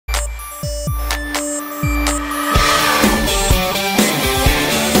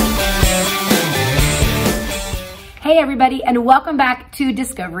everybody, and welcome back to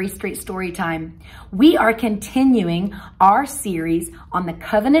Discovery Street Storytime. We are continuing our series on the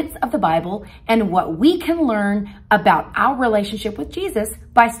covenants of the Bible and what we can learn about our relationship with Jesus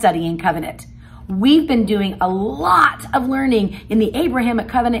by studying covenant. We've been doing a lot of learning in the Abrahamic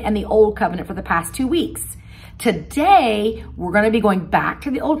covenant and the Old Covenant for the past 2 weeks. Today, we're going to be going back to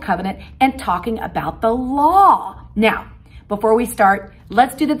the Old Covenant and talking about the law. Now, before we start,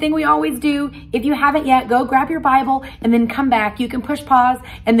 let's do the thing we always do. If you haven't yet, go grab your Bible and then come back. You can push pause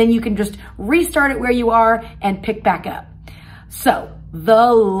and then you can just restart it where you are and pick back up. So,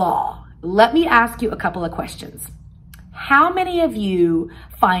 the law. Let me ask you a couple of questions. How many of you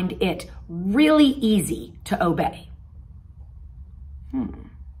find it really easy to obey?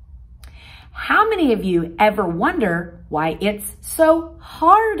 How many of you ever wonder why it's so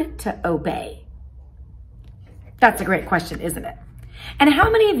hard to obey? That's a great question, isn't it? And how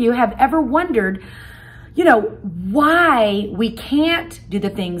many of you have ever wondered, why we can't do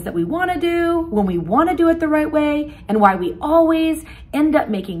the things that we want to do when we want to do it the right way, and why we always end up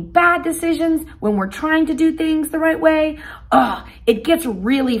making bad decisions when we're trying to do things the right way? It gets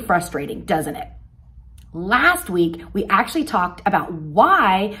really frustrating, doesn't it? Last week, we actually talked about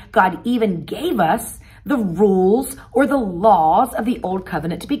why God even gave us the rules or the laws of the Old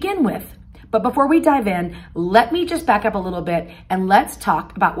Covenant to begin with. But before we dive in, let me just back up a little bit and let's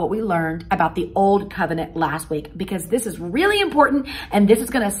talk about what we learned about the Old Covenant last week, because this is really important and this is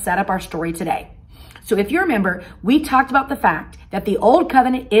going to set up our story today. So if you remember, we talked about the fact that the Old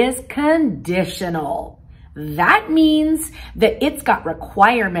Covenant is conditional. That means that it's got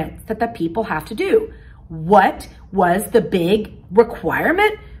requirements that the people have to do. What was the big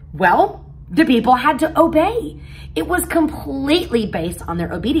requirement? Well, the people had to obey. It was completely based on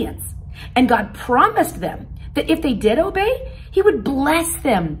their obedience. And God promised them that if they did obey, he would bless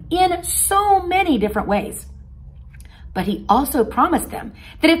them in so many different ways. But he also promised them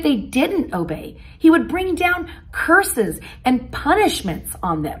that if they didn't obey, he would bring down curses and punishments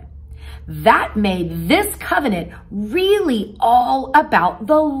on them. That made this covenant really all about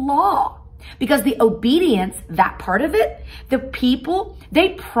the law. Because the obedience, that part of it, the people, they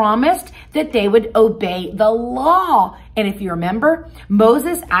promised that they would obey the law. And if you remember,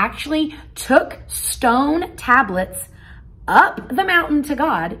 Moses actually took stone tablets up the mountain to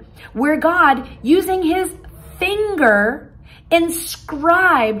God, where God, using his finger,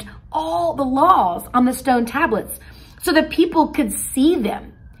 inscribed all the laws on the stone tablets so that people could see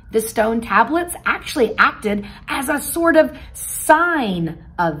them. The stone tablets actually acted as a sort of sign,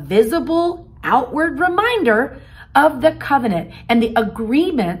 a visible outward reminder of the covenant and the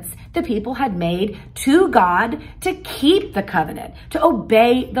agreements the people had made to God to keep the covenant, to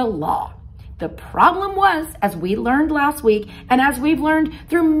obey the law. The problem was, as we learned last week, and as we've learned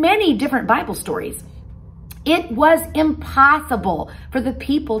through many different Bible stories, it was impossible for the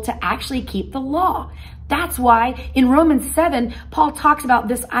people to actually keep the law. That's why in Romans 7, Paul talks about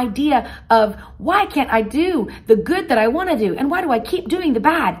this idea of why can't I do the good that I want to do? And why do I keep doing the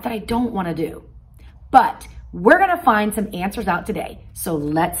bad that I don't want to do? But we're going to find some answers out today. So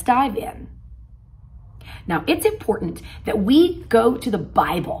let's dive in. Now, it's important that we go to the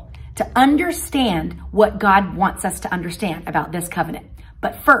Bible to understand what God wants us to understand about this covenant.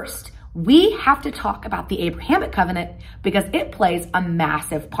 But first, we have to talk about the Abrahamic covenant because it plays a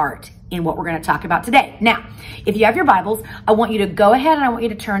massive part in what we're going to talk about today. Now, if you have your Bibles, I want you to go ahead and I want you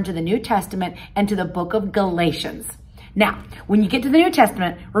to turn to the New Testament and to the book of Galatians. Now, when you get to the New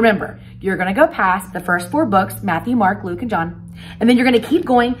Testament, remember, you're going to go past the first 4 books, Matthew, Mark, Luke, and John. And then you're going to keep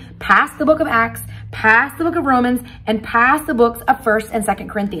going past the book of Acts, past the book of Romans, and past the books of 1st and 2nd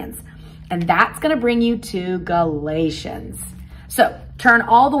Corinthians. And that's going to bring you to Galatians. So turn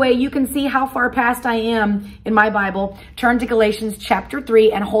all the way. You can see how far past I am in my Bible. Turn to Galatians chapter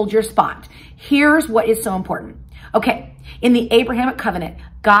 3 and hold your spot. Here's what is so important. Okay, in the Abrahamic covenant,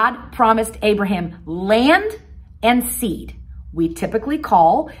 God promised Abraham land and seed. We typically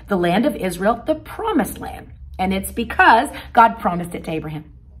call the land of Israel the promised land. And it's because God promised it to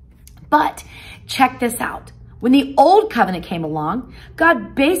Abraham. But check this out. When the Old Covenant came along,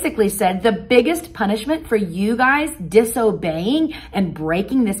 God basically said the biggest punishment for you guys disobeying and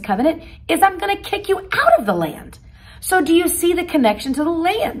breaking this covenant is I'm going to kick you out of the land. So do you see the connection to the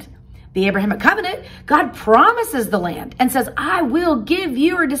land? The Abrahamic covenant, God promises the land and says, I will give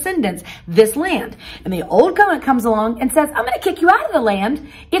your descendants this land. And the Old Covenant comes along and says, I'm going to kick you out of the land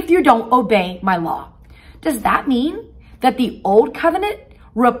if you don't obey my law. Does that mean that the Old Covenant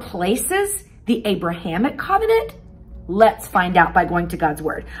replaces the Abrahamic covenant? Let's find out by going to God's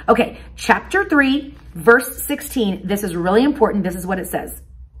word. Okay, chapter 3, verse 16. This is really important. This is what it says.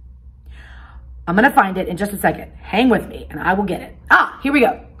 I'm going to find it in just a second. Hang with me and I will get it. Here we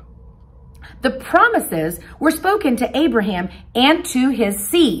go. The promises were spoken to Abraham and to his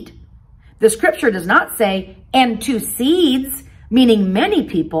seed. The scripture does not say, and to seeds, meaning many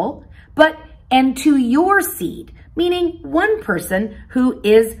people, but and to your seed, meaning one person who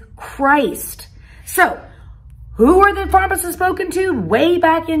is Christ. So, who were the promises spoken to way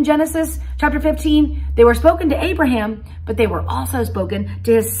back in Genesis chapter 15? They were spoken to Abraham, but they were also spoken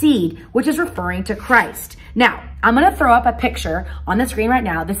to his seed, which is referring to Christ. Now, I'm going to throw up a picture on the screen right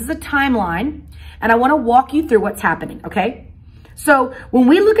now. This is a timeline, and I want to walk you through what's happening, okay? So when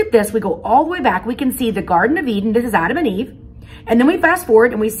we look at this, we go all the way back. We can see the Garden of Eden. This is Adam and Eve. And then we fast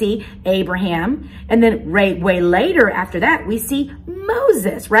forward and we see Abraham. And then way later after that, we see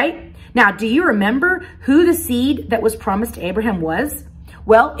Moses, right? Now, do you remember who the seed that was promised to Abraham was?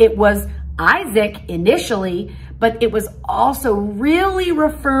 Well, it was Isaac initially, but it was also really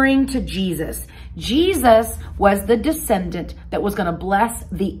referring to Jesus. Jesus was the descendant that was going to bless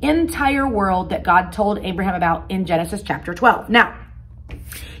the entire world that God told Abraham about in Genesis chapter 12. Now,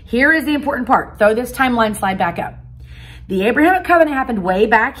 here is the important part. Throw this timeline slide back up. The Abrahamic covenant happened way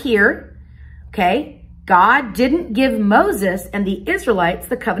back here, okay? God didn't give Moses and the Israelites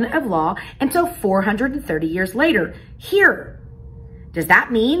the covenant of law until 430 years later, here. Does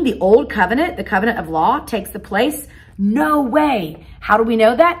that mean the old covenant, the covenant of law, takes the place? No way. How do we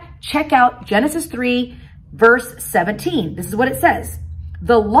know that? Check out Genesis 3, verse 17. This is what it says.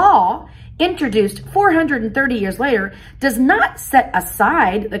 The law, introduced 430 years later, does not set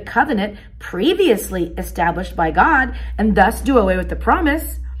aside the covenant previously established by God and thus do away with the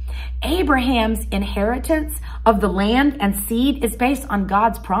promise. Abraham's inheritance of the land and seed is based on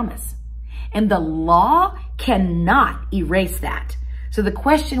God's promise, and the law cannot erase that. So the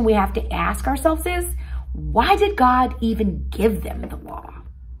question we have to ask ourselves is, why did God even give them the law?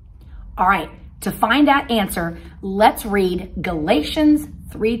 All right, to find that answer, let's read Galatians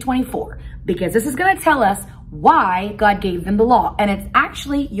 3:24, because this is going to tell us why God gave them the law. And it's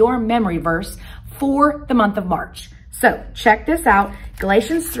actually your memory verse for the month of March. So check this out.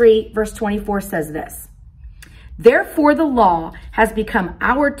 Galatians 3 verse 24 says this. Therefore, the law has become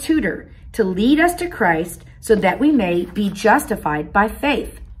our tutor to lead us to Christ so that we may be justified by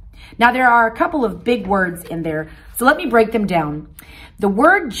faith. Now, there are a couple of big words in there, so let me break them down. The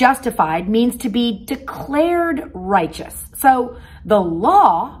word justified means to be declared righteous. So the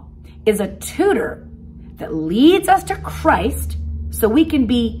law is a tutor that leads us to Christ so we can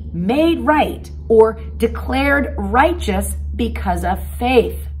be made right or declared righteous because of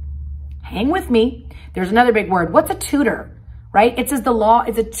faith. Hang with me. There's another big word. What's a tutor, right? It says the law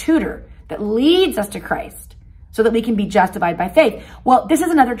is a tutor that leads us to Christ so that we can be justified by faith. Well, this is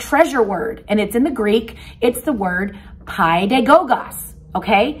another treasure word, and it's in the Greek. It's the word paidagogos,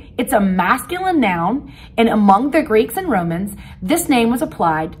 okay? It's a masculine noun, and among the Greeks and Romans, this name was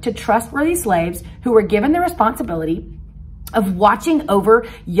applied to trustworthy slaves who were given the responsibility of watching over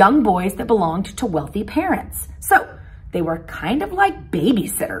young boys that belonged to wealthy parents. So they were kind of like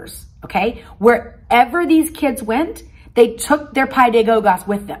babysitters, okay? Wherever these kids went, they took their paidagogos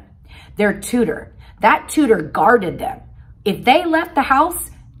with them, their tutor. That tutor guarded them. If they left the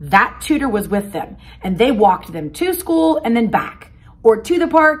house, that tutor was with them, and they walked them to school and then back, or to the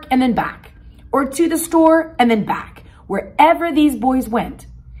park and then back, or to the store and then back. Wherever these boys went,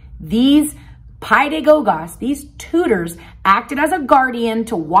 these paidagogos, these tutors, acted as a guardian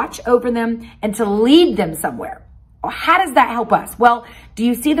to watch over them and to lead them somewhere. Well, how does that help us? Well, do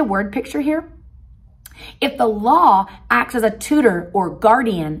you see the word picture here? If the law acts as a tutor or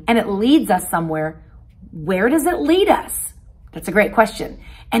guardian and it leads us somewhere, where does it lead us? That's a great question.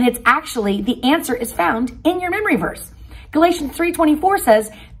 And it's actually, the answer is found in your memory verse. Galatians 3:24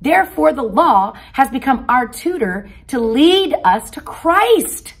 says, therefore the law has become our tutor to lead us to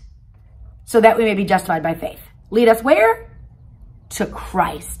Christ so that we may be justified by faith. Lead us where? To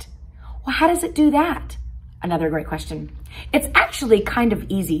Christ. Well, how does it do that? Another great question. It's actually kind of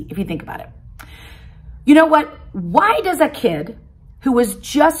easy if you think about it. You know what? Why does a kid who was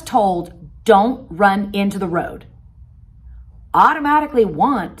just told, don't run into the road, automatically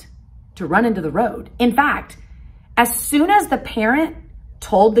want to run into the road? In fact, as soon as the parent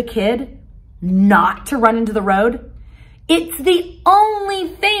told the kid not to run into the road, it's the only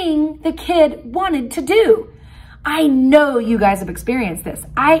thing the kid wanted to do. I know you guys have experienced this.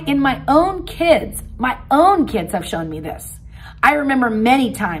 My own kids have shown me this. I remember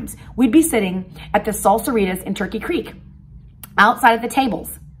many times we'd be sitting at the Salsaritas in Turkey Creek outside of the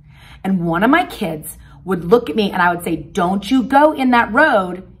tables, and one of my kids would look at me and I would say, don't you go in that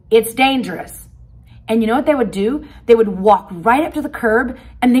road, it's dangerous. And you know what they would do? They would walk right up to the curb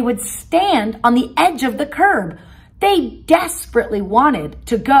and they would stand on the edge of the curb. They desperately wanted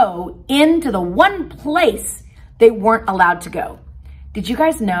to go into the one place they weren't allowed to go. Did you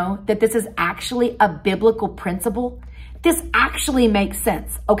guys know that this is actually a biblical principle? This actually makes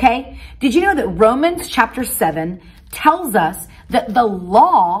sense, okay? Did you know that Romans chapter 7 tells us that the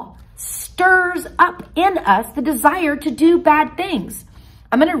law stirs up in us the desire to do bad things?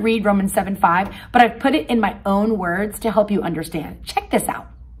 I'm going to read Romans 7:5, but I've put it in my own words to help you understand. Check this out.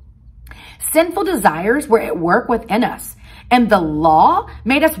 Sinful desires were at work within us, and the law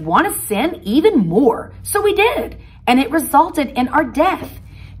made us want to sin even more. So we did, and it resulted in our death.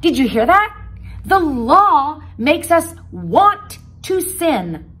 Did you hear that? The law makes us want to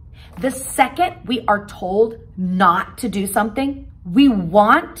sin. The second we are told not to do something, we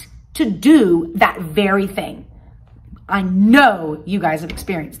want to do that very thing. I know you guys have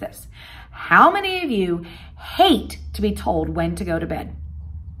experienced this. How many of you hate to be told when to go to bed?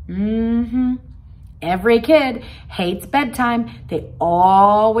 Every kid hates bedtime. They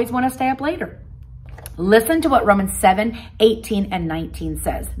always want to stay up later. Listen to what Romans 7:18 and 19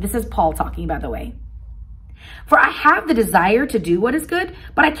 says. This is Paul talking, by the way. For I have the desire to do what is good,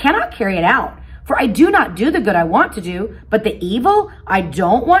 but I cannot carry it out. For I do not do the good I want to do, but the evil I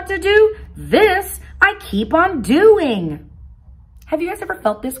don't want to do, this I keep on doing. Have you guys ever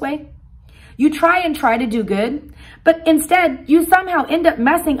felt this way? You try to do good, but instead you somehow end up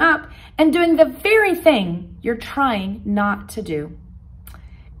messing up and doing the very thing you're trying not to do.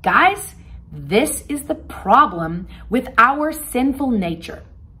 Guys, this is the problem with our sinful nature.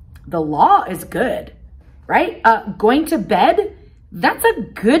 The law is good, right? Going to bed, that's a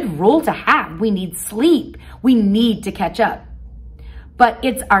good rule to have. We need sleep. We need to catch up. But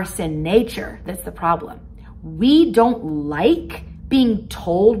it's our sin nature that's the problem. We don't like being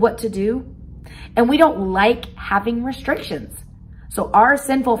told what to do, and we don't like having restrictions. So our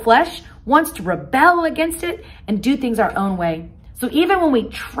sinful flesh wants to rebel against it and do things our own way. So even when we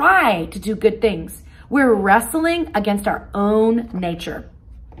try to do good things, we're wrestling against our own nature.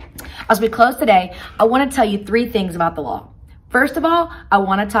 As we close today, I want to tell you 3 things about the law. First of all, I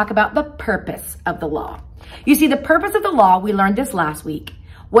want to talk about the purpose of the law. You see, the purpose of the law, we learned this last week,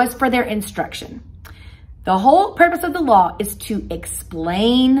 was for their instruction. The whole purpose of the law is to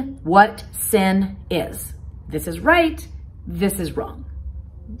explain what sin is. This is right. This is wrong.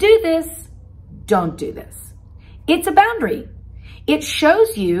 Do this. Don't do this. It's a boundary. It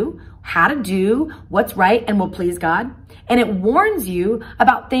shows you how to do what's right and will please God. And it warns you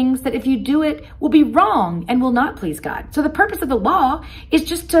about things that if you do it will be wrong and will not please God. So the purpose of the law is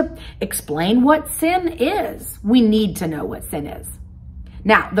just to explain what sin is. We need to know what sin is.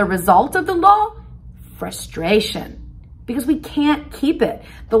 Now, the result of the law, frustration, because we can't keep it.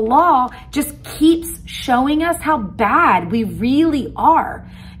 The law just keeps showing us how bad we really are.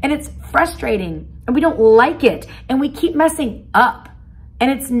 And it's frustrating and we don't like it and we keep messing up. And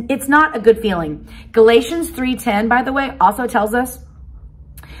it's not a good feeling. Galatians 3:10, by the way, also tells us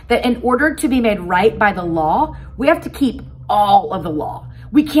that in order to be made right by the law, we have to keep all of the law.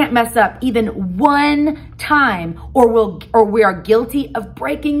 We can't mess up even one time or we are guilty of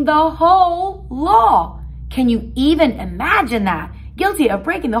breaking the whole law. Can you even imagine that? Guilty of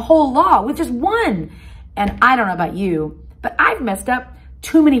breaking the whole law with just one. And I don't know about you, but I've messed up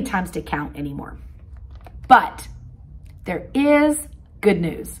too many times to count anymore. But there is good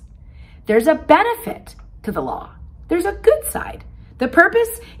news. There's a benefit to the law. There's a good side. The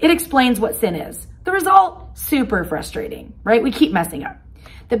purpose, it explains what sin is. The result, super frustrating, right? We keep messing up.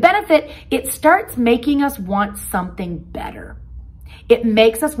 The benefit, it starts making us want something better. It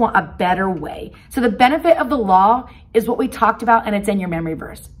makes us want a better way. So the benefit of the law is what we talked about, and it's in your memory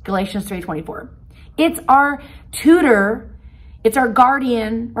verse, Galatians 3:24. It's our tutor, it's our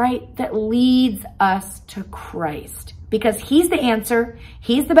guardian, right, that leads us to Christ. Because he's the answer,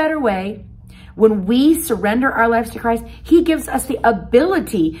 he's the better way. When we surrender our lives to Christ, he gives us the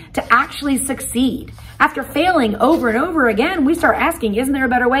ability to actually succeed. After failing over and over again, we start asking, isn't there a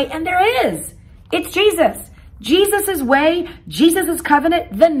better way? And there is. It's Jesus. Jesus' way, Jesus'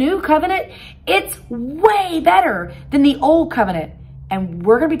 covenant, the new covenant, it's way better than the old covenant. And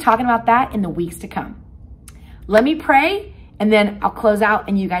we're going to be talking about that in the weeks to come. Let me pray, and then I'll close out,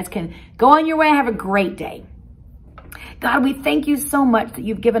 and you guys can go on your way. Have a great day. God, we thank you so much that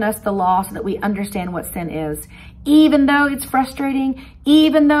you've given us the law so that we understand what sin is. Even though it's frustrating,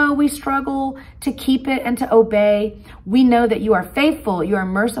 even though we struggle to keep it and to obey, we know that you are faithful, you are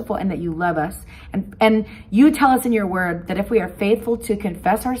merciful, and that you love us. And you tell us in your word that if we are faithful to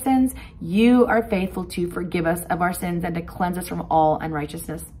confess our sins, you are faithful to forgive us of our sins and to cleanse us from all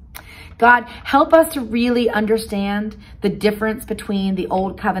unrighteousness. God, help us to really understand the difference between the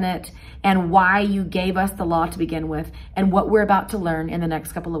old covenant and why you gave us the law to begin with and what we're about to learn in the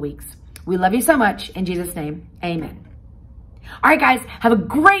next couple of weeks. We love you so much. In Jesus' name, amen. All right, guys, have a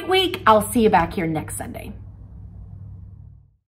great week. I'll see you back here next Sunday.